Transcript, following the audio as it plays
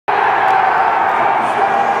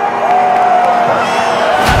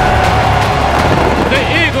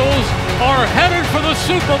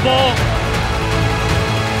Super Bowl.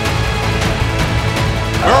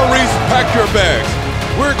 Earl Reese, pack your bags.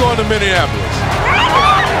 We're going to Minneapolis.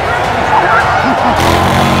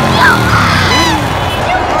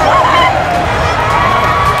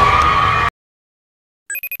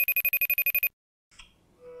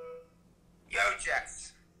 Yo,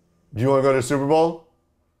 Jets. Do you want to go to the Super Bowl?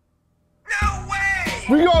 No way!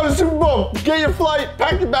 We going to the Super Bowl. Get your flight,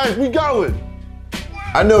 pack your bags, we going.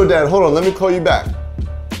 I know, Dad. Hold on, let me call you back.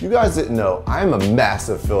 You guys didn't know, I'm a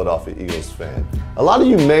massive Philadelphia Eagles fan. A lot of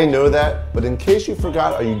you may know that, but in case you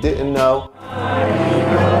forgot or you didn't know,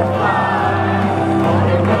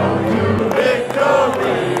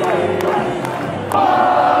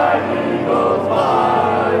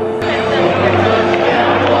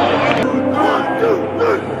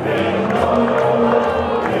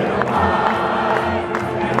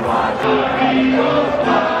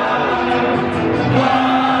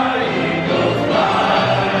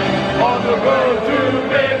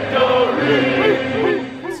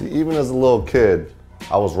 even as a little kid,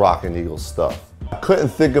 I was rocking Eagles stuff. I couldn't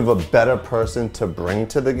think of a better person to bring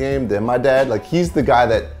to the game than my dad. Like, he's the guy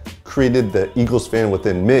that created the Eagles fan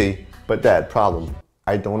within me. But Dad, problem,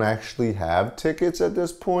 I don't actually have tickets at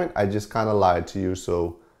this point. I just kind of lied to you,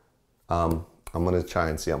 so I'm gonna try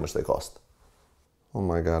and see how much they cost. Oh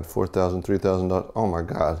my God, $4,000, $3,000, oh my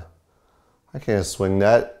God. I can't swing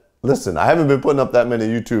that. Listen, I haven't been putting up that many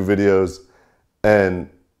YouTube videos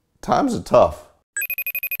and times are tough.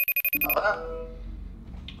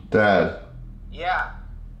 Dad. Yeah.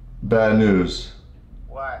 Bad news.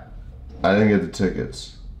 What? I didn't get the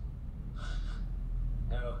tickets.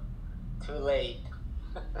 No. Too late.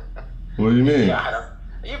 What do you mean? Got 'em.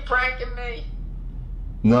 Are you pranking me?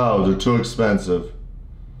 No, they're too expensive.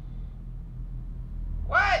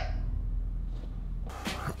 What?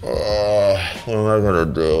 What am I gonna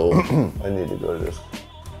do? I need to go to this.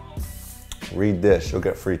 Read this, you'll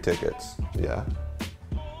get free tickets. Yeah.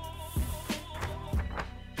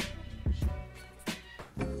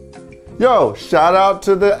 Yo, shout out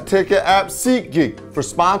to the ticket app SeatGeek for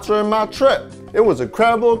sponsoring my trip. It was an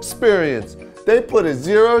incredible experience. They put a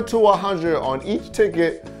 0 to 100 on each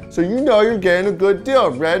ticket, so you know you're getting a good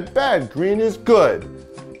deal. Red bad, green is good.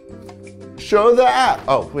 Show the app.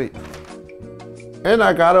 Oh, wait. And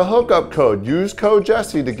I got a hookup code. Use code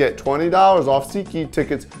Jesse to get $20 off SeatGeek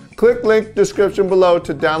tickets. Click link description below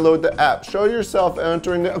to download the app. Show yourself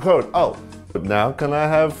entering the code. Oh, but now can I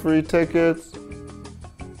have free tickets?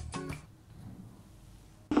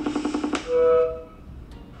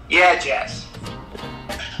 Yeah, Jess.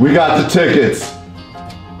 We got the tickets.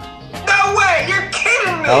 No way! You're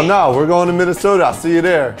kidding me! Oh no, we're going to Minnesota. I'll see you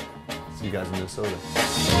there. See you guys in Minnesota.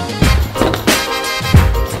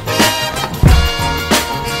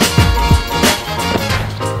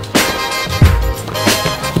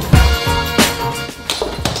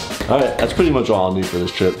 All right, that's pretty much all I'll need for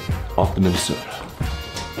this trip off to Minnesota.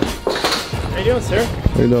 How you doing, sir?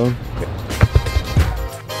 How you doing?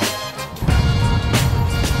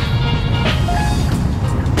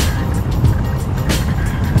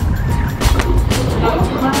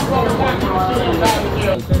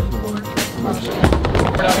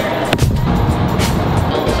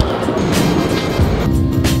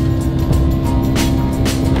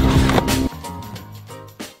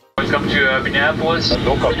 Welcome to Minneapolis. The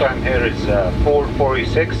local time here is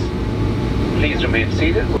 4:46. Please remain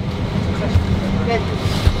seated.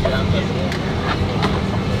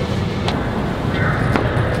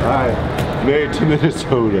 Alright, made it to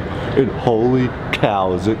Minnesota, and holy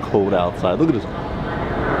cow, is it cold outside. Look at this.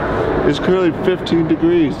 It's currently 15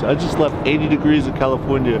 degrees. I just left 80 degrees in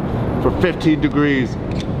California for 15 degrees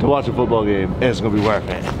to watch a football game, and it's gonna be worth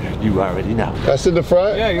it. You already know. Can I sit in the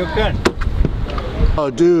front? Yeah, you can. Oh,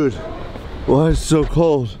 dude, why is it so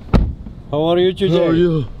cold? How are you today? How are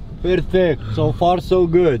you? Perfect. So far, so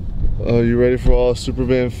good. You ready for all Super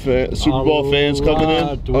Bowl fans coming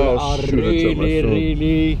in? We are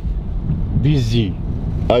really busy.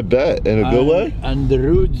 I bet, in a good way? And the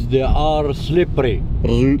roads, they are slippery.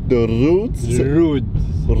 The roots? Roads.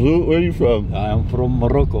 Where are you from? I am from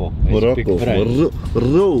Morocco. I speak Morocco. French.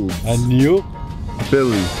 Roads. And you?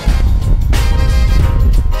 Philly.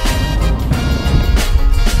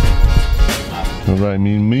 All right,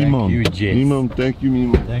 Mimo. Thank you, Jess. Mimo, thank you,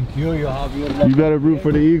 Mimo. Thank you. You have your. You better root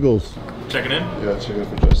for the Eagles. Checking in? Yeah, check in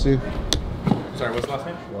for Jesse. Sorry, what's the last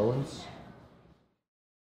name? Rollins.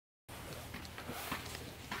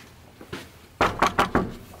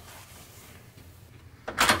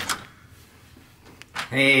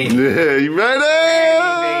 Hey. Yeah, you ready?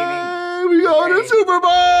 Hey, baby. We going to Super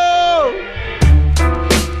Bowl!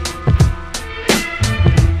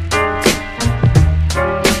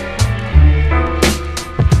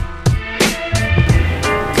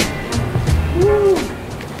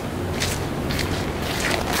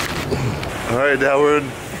 All right, now we're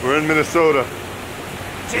in Minnesota.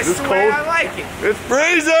 Just the way I like it. It's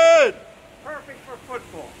freezing! Perfect for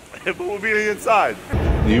football. But we'll be inside.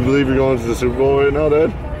 Do you believe you're going to the Super Bowl right now,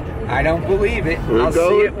 Dad? I don't believe it. I'll see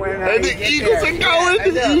it when I And the get Eagles there. are going!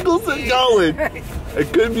 Yeah, The Eagles are going!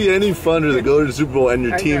 It couldn't be any funner to go to the Super Bowl and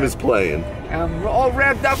your team know. is playing. I'm all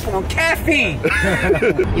revved up on caffeine.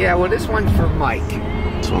 Yeah, well, this one's for Mike.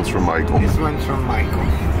 This one's for Michael. This one's for Michael.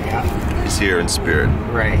 Yeah, He's here in spirit.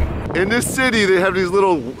 right. In this city, they have these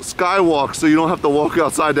little skywalks so you don't have to walk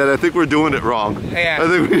outside that. I think we're doing it wrong. Yeah. I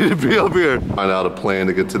think we need to be up here. Find out a plan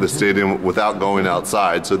to get to the stadium without going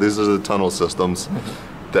outside. So these are the tunnel systems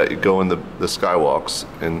that you go in the skywalks,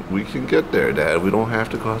 and we can get there, Dad. We don't have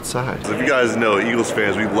to go outside. So if you guys know, Eagles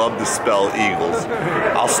fans, we love to spell Eagles.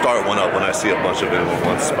 I'll start one up when I see a bunch of them in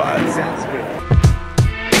one spot. Sounds good.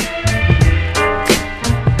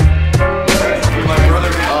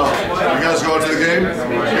 You guys going to the game?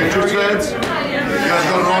 Patriots fans? You guys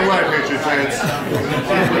going the wrong way, Patriots fans.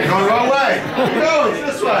 You're going the wrong way. No, it's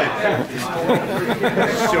this way.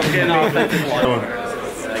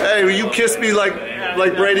 Hey, will you kiss me like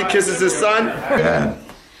Brady kisses his son? Yeah.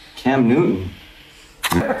 Cam Newton.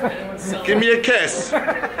 Give me a kiss.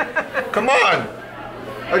 Come on.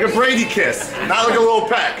 Like a Brady kiss, not like a little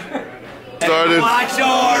peck. Started. Watch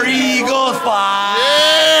our Eagles fly.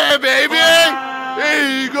 Yeah, baby!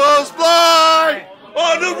 Eagles fly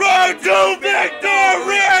on the road to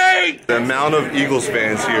victory! The amount of Eagles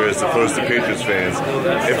fans here as opposed to Patriots fans,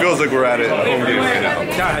 it feels like we're at a home game right now.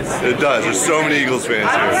 It does. It does. There's so many Eagles fans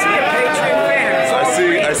I don't see here. a Patriot fan. It's all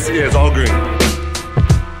green. I see. Yeah, it's all green.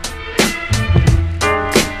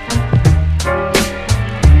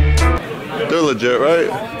 They're legit, right?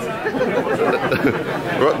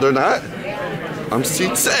 They're not? I'm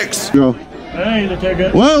seat 6. Go. Hey, the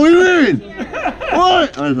ticket. What? We win!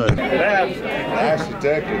 What? I was like, Ashley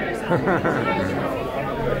Decker.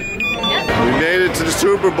 We made it to the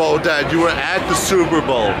Super Bowl, Dad. You were at the Super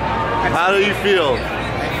Bowl. How do you feel?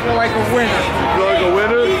 I feel like a winner. You feel like a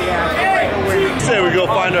winner? Yeah, I feel like a winner. Say we go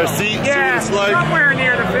find our seat, Yeah, see what it's like. somewhere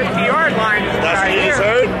near the 50-yard line is what That's I what you hear. just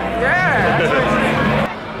heard? Yeah.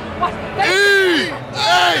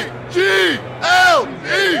 E-A-G-L-E-S,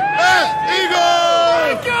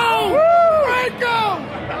 Eagles! Franco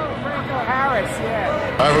Harris,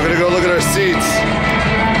 yeah. All right, we're gonna go look at our seats.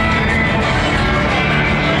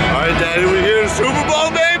 All right, Daddy, we here in the Super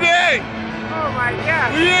Bowl, baby! Oh my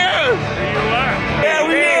God. We here! Yeah,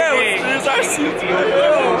 we here! Here's our seats.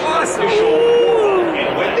 Oh, awesome.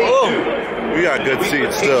 Oh, we got good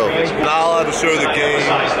seats still. Not allowed to show the game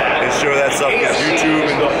and show that stuff because YouTube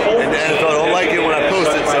and the NFL don't like it when I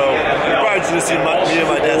post it, so you're probably just gonna see me and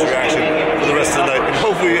my dad's reaction for the rest of the night. And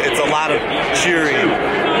hopefully it's a lot of cheering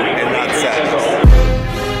and not sadness.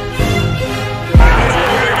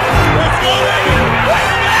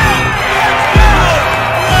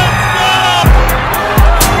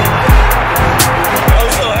 I'm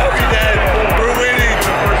so happy, Dad. We're winning.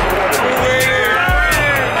 We're winning.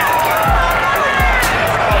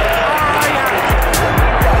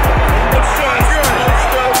 I'm stressed.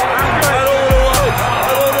 I don't know what. I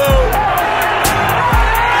don't know.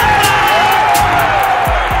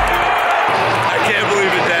 I can't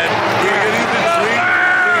believe it, Dad. We're getting the dream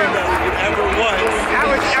game that we could ever want. That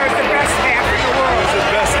was the best half in the world. It's the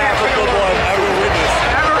best half of football I've ever witnessed.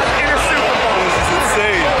 Ever in a Super Bowl. This is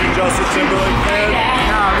insane. You Justin Timberlake fan?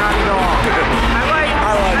 No, not at all.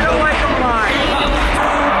 I don't like them live.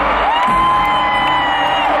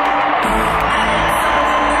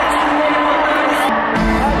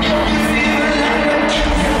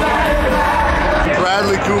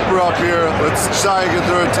 Bradley Cooper up here. Let's try and get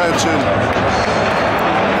their attention.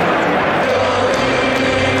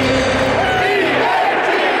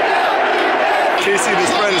 Casey, this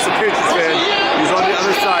friend is a Patriots fan. He's on the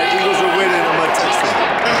other side. Eagles are winning. I'm gonna text him.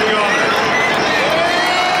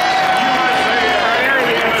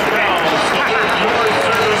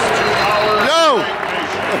 No!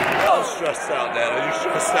 I'm stressed out, Dad. Are you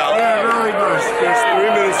stressed out? Yeah, really good. There's 3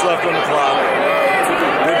 minutes left on the clock.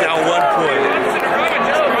 We're down 1 point.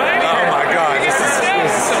 Oh my God, this is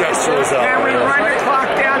stressful as hell. Can we run the clock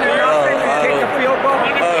down to nothing and take a field goal?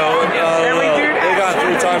 Can we do that? They got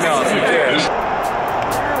 3 timeouts. We can.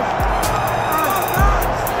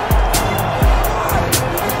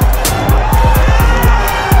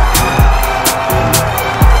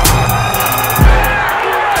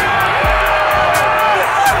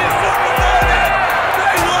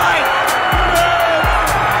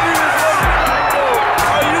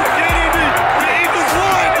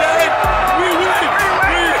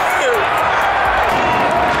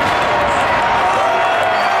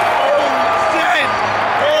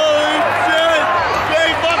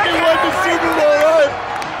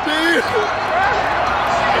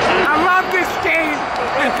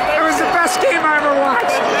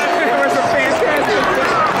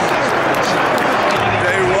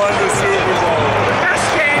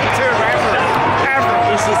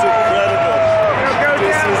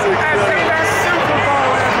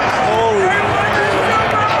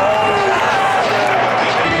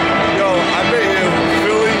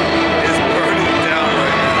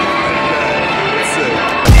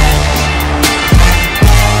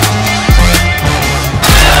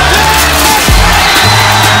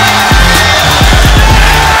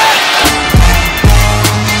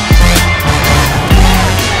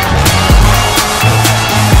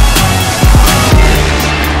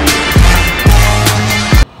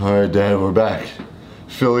 Alright, Dad, we're back.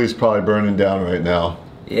 Philly's probably burning down right now.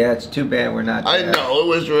 Yeah, it's too bad we're not there. I know, I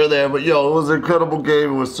wish we were there, but yo, it was an incredible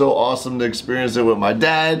game. It was so awesome to experience it with my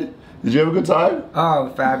dad. Did you have a good time? Oh,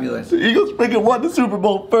 fabulous. The Eagles freaking won the Super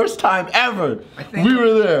Bowl first time ever. I think We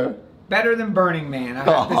were there. better than Burning Man, I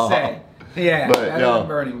have to say. Yeah, But, better than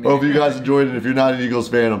Burning Man. well, if you guys enjoyed it, if you're not an Eagles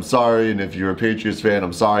fan, I'm sorry. And if you're a Patriots fan,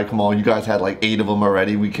 I'm sorry. Come on, you guys had like 8 of them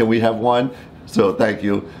already. Can we have one? So thank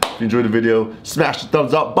you. If you enjoyed the video, smash the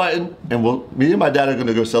thumbs up button. And me and my dad are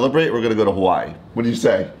gonna go celebrate. We're gonna go to Hawaii. What do you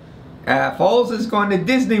say? Foles is going to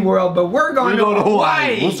Disney World, but we're going to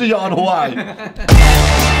Hawaii. We'll see y'all in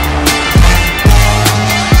Hawaii.